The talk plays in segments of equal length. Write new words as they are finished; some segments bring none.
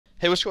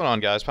Hey, what's going on,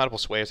 guys? Pineapple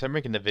Sways. I'm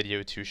making the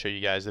video to show you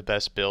guys the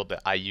best build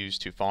that I use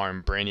to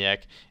farm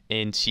Brainiac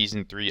in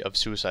Season 3 of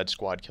Suicide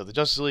Squad Kill the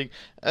Justice League.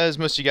 As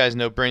most of you guys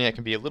know, Brainiac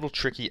can be a little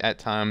tricky at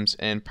times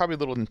and probably a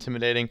little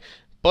intimidating,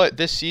 but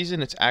this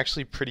season it's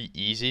actually pretty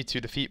easy to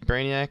defeat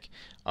Brainiac.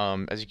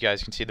 As you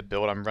guys can see, the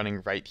build I'm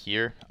running right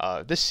here.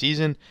 This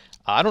season,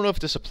 I don't know if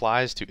this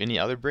applies to any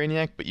other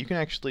Brainiac, but you can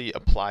actually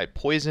apply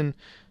poison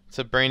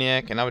to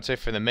Brainiac, and I would say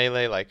for the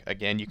melee, like,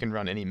 again, you can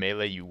run any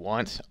melee you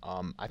want.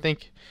 I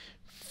think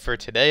for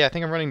today, I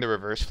think I'm running the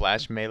reverse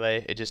flash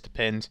melee. It just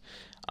depends.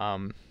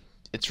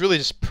 It's really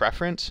just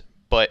preference.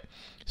 But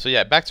so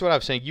yeah, back to what I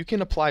was saying. You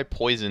can apply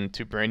poison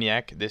to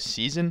Brainiac this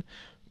season,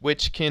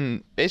 which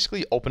can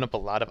basically open up a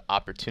lot of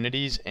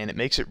opportunities, and it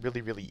makes it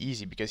really, really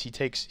easy because he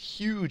takes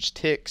huge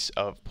ticks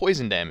of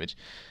poison damage.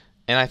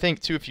 And I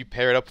think too, if you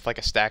pair it up with like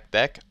a stacked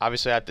deck,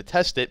 obviously I have to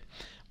test it,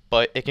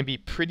 but it can be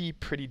pretty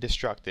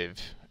destructive.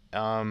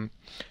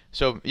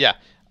 So yeah,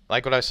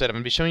 like what I said, I'm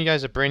going to be showing you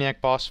guys a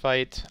Brainiac boss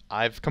fight.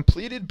 I've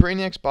completed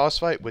Brainiac's boss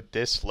fight with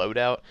this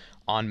loadout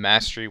on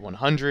Mastery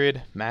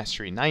 100,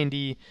 Mastery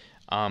 90,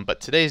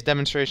 but today's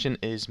demonstration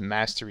is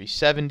Mastery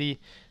 70,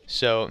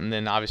 so, and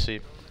then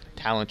obviously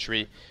Talent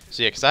Tree.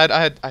 So yeah, because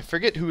I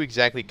forget who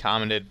exactly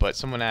commented, but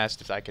someone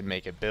asked if I could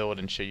make a build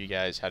and show you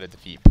guys how to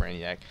defeat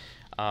Brainiac.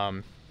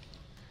 I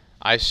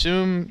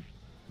assume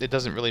it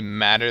doesn't really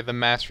matter the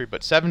Mastery,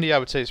 but 70 I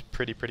would say is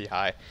pretty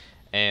high.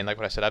 And like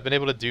what I said, I've been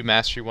able to do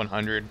Mastery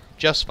 100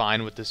 just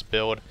fine with this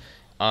build.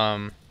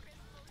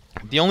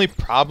 The only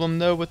problem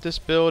though with this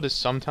build is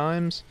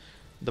sometimes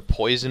the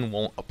poison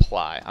won't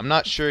apply. I'm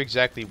not sure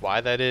exactly why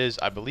that is.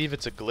 I believe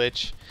it's a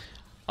glitch,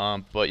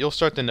 but you'll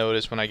start to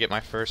notice when I get my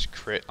first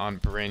crit on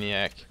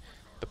Brainiac,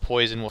 the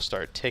poison will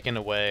start ticking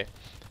away.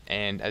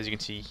 And as you can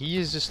see, he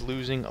is just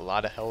losing a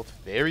lot of health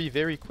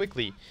very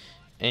quickly,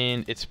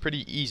 and it's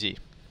pretty easy.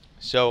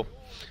 So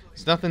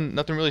it's nothing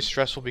really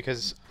stressful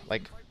because,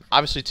 like,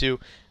 obviously too,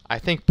 I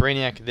think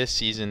Brainiac this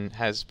season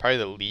has probably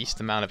the least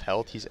amount of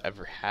health he's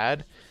ever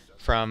had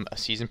from a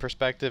season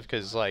perspective,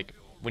 because like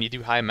when you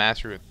do high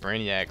mastery with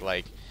Brainiac,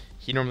 like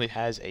he normally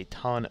has a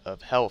ton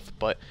of health,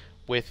 but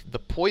with the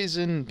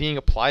poison being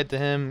applied to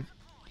him,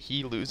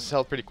 he loses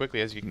health pretty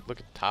quickly. As you can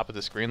look at the top of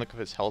the screen, look at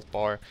his health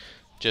bar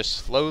just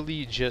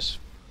slowly just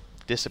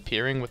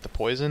disappearing with the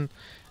poison.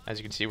 As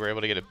you can see, we're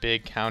able to get a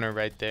big counter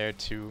right there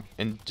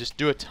and just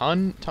do a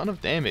ton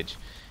of damage.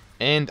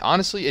 And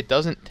honestly, it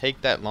doesn't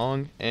take that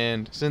long,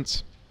 and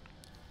since,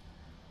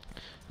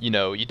 you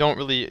know, you don't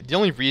really, the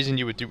only reason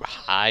you would do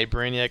high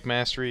Brainiac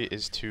mastery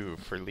is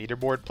for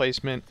leaderboard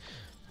placement,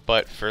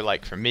 but for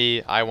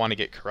me, I want to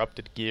get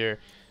corrupted gear,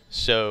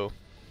 so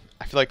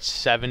I feel like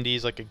 70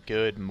 is like a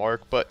good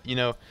mark. But you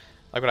know,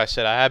 like what I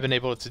said, I have been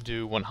able to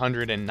do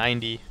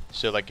 190,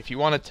 so like if you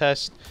want to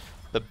test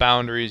the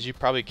boundaries, you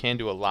probably can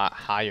do a lot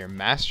higher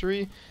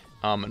mastery.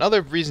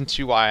 Another reason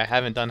too why I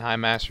haven't done high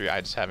mastery, I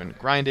just haven't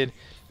grinded.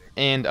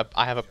 And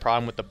I have a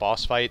problem with the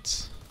boss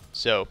fights,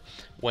 so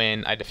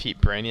when I defeat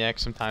Brainiac,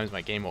 sometimes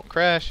my game will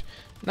crash.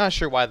 Not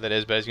sure why that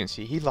is, but as you can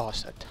see, he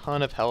lost a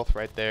ton of health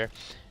right there,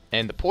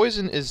 and the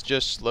poison is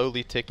just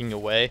slowly ticking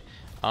away.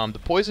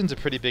 The poison's a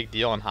pretty big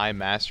deal on high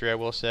mastery, I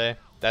will say.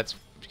 That's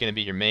going to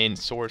be your main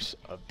source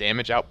of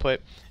damage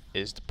output,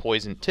 is the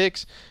poison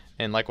ticks.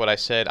 And like what I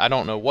said, I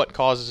don't know what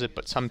causes it,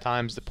 but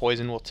sometimes the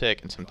poison will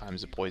tick and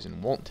sometimes the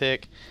poison won't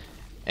tick.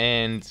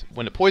 And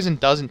when the poison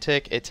doesn't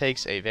tick, it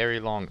takes a very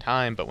long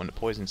time, but when the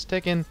poison's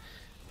ticking,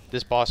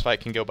 this boss fight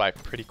can go by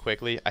pretty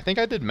quickly. I think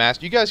I did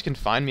master. You guys can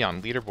find me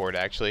on leaderboard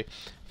actually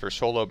for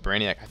solo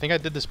Brainiac. I think I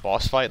did this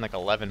boss fight in like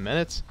 11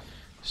 minutes.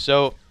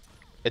 So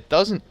it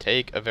doesn't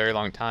take a very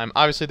long time.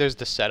 Obviously there's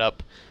the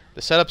setup.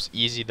 The setup's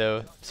easy though.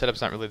 The setup's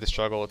not really the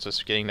struggle. It's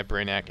just getting to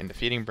Brainiac and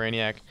defeating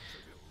Brainiac.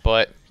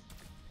 But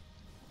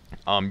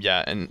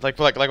yeah, and like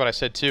what I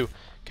said too,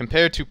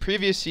 compared to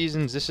previous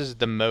seasons, this is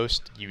the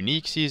most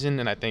unique season,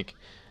 and I think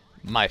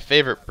my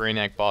favorite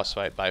Brainiac boss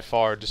fight by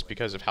far, just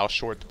because of how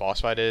short the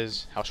boss fight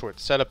is, how short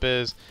the setup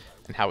is,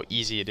 and how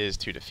easy it is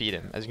to defeat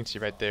him. As you can see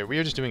right there, we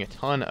are just doing a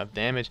ton of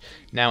damage.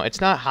 Now,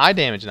 it's not high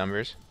damage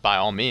numbers by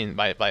all means,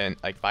 by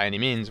any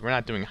means. We're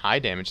not doing high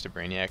damage to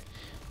Brainiac,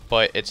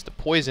 but it's the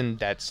poison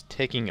that's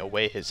taking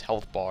away his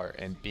health bar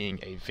and being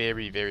a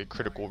very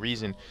critical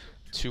reason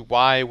to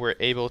why we're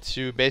able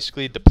to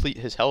basically deplete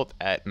his health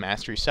at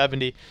Mastery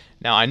 70.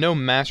 Now, I know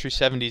Mastery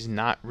 70 is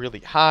not really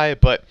high,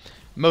 but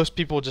most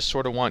people just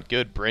sort of want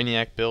good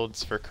Brainiac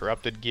builds for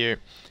Corrupted Gear.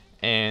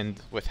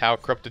 And with how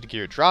Corrupted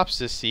Gear drops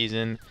this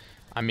season,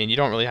 I mean, you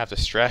don't really have to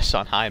stress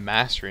on high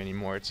Mastery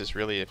anymore. It's just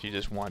really if you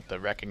just want the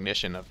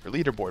recognition of your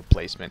leaderboard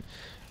placement.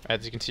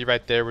 As you can see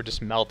right there, we're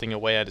just melting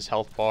away at his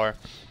health bar.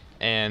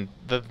 And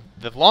the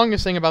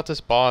longest thing about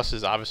this boss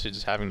is obviously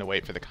just having to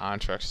wait for the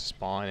constructs to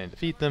spawn and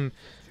defeat them.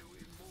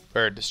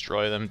 Or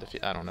destroy them.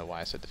 I don't know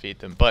why I said defeat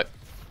them, but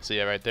so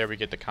yeah, right there we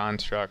get the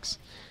constructs,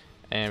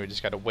 and we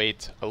just gotta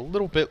wait a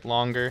little bit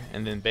longer,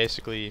 and then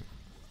basically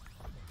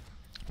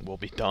we'll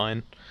be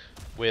done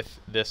with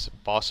this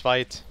boss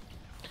fight.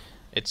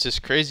 It's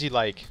just crazy,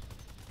 like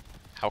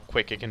how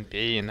quick it can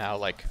be and how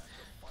like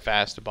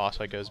fast the boss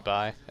fight goes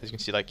by. As you can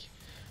see, like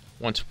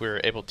Once we're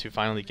able to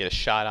finally get a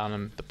shot on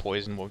him, the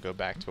poison will go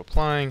back to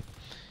applying,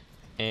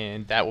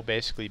 and that will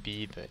basically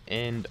be the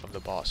end of the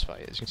boss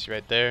fight. As you can see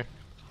right there,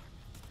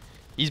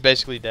 he's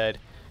basically dead.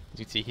 As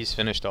you can see, he's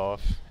finished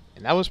off,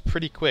 and that was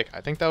pretty quick.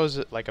 I think that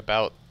was like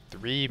about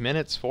 3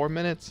 minutes, 4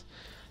 minutes.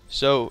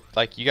 So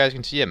like you guys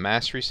can see at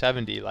Mastery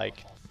 70,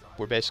 like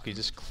we're basically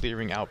just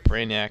clearing out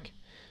Brainiac,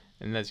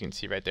 and as you can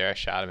see right there, I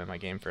shot him and my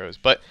game froze,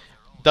 but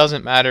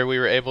doesn't matter. We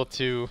were able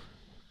to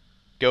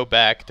go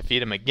back,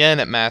 defeat him again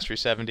at Mastery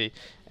 70,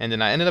 and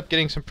then I ended up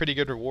getting some pretty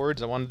good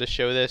rewards. I wanted to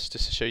show this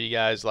just to show you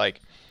guys,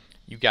 like,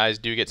 you guys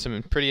do get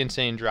some pretty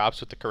insane drops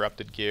with the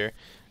corrupted gear.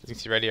 As you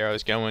can see right here, I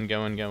was going,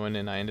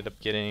 and I ended up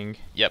getting,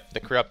 yep, the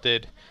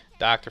corrupted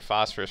Dr.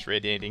 Phosphorus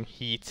Radiating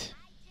Heat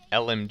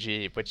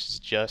LMG, which is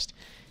just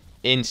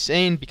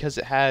insane because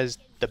it has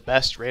the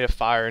best rate of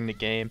fire in the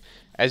game.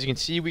 As you can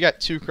see, we got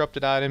 2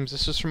 corrupted items.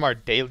 This was from our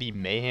daily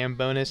mayhem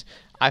bonus.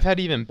 I've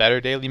had even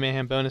better daily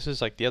mayhem bonuses.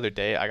 Like the other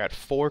day, I got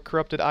 4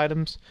 corrupted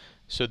items,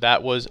 so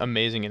that was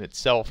amazing in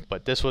itself,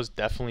 but this was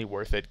definitely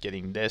worth it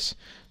getting this.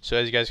 So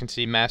as you guys can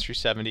see, Mastery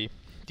 70,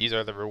 these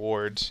are the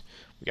rewards.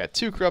 We got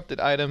 2 corrupted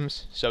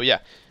items. So yeah,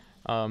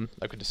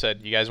 like I just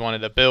said, you guys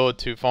wanted a build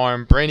to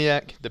farm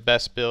Brainiac, the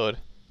best build.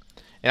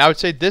 And I would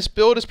say this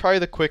build is probably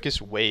the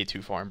quickest way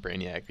to farm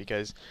Brainiac,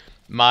 because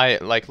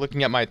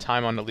looking at my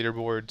time on the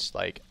leaderboards,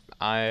 like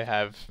I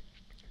have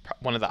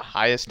one of the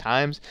highest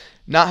times,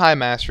 not high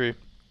mastery.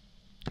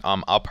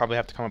 I'll probably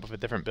have to come up with a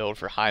different build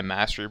for high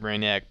mastery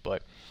Brainiac,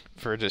 but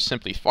for just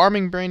simply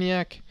farming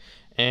Brainiac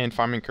and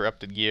farming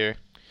corrupted gear,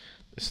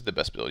 this is the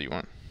best build you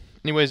want.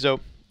 Anyways though,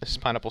 this is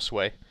Pineapple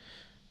Sway.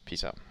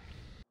 Peace out.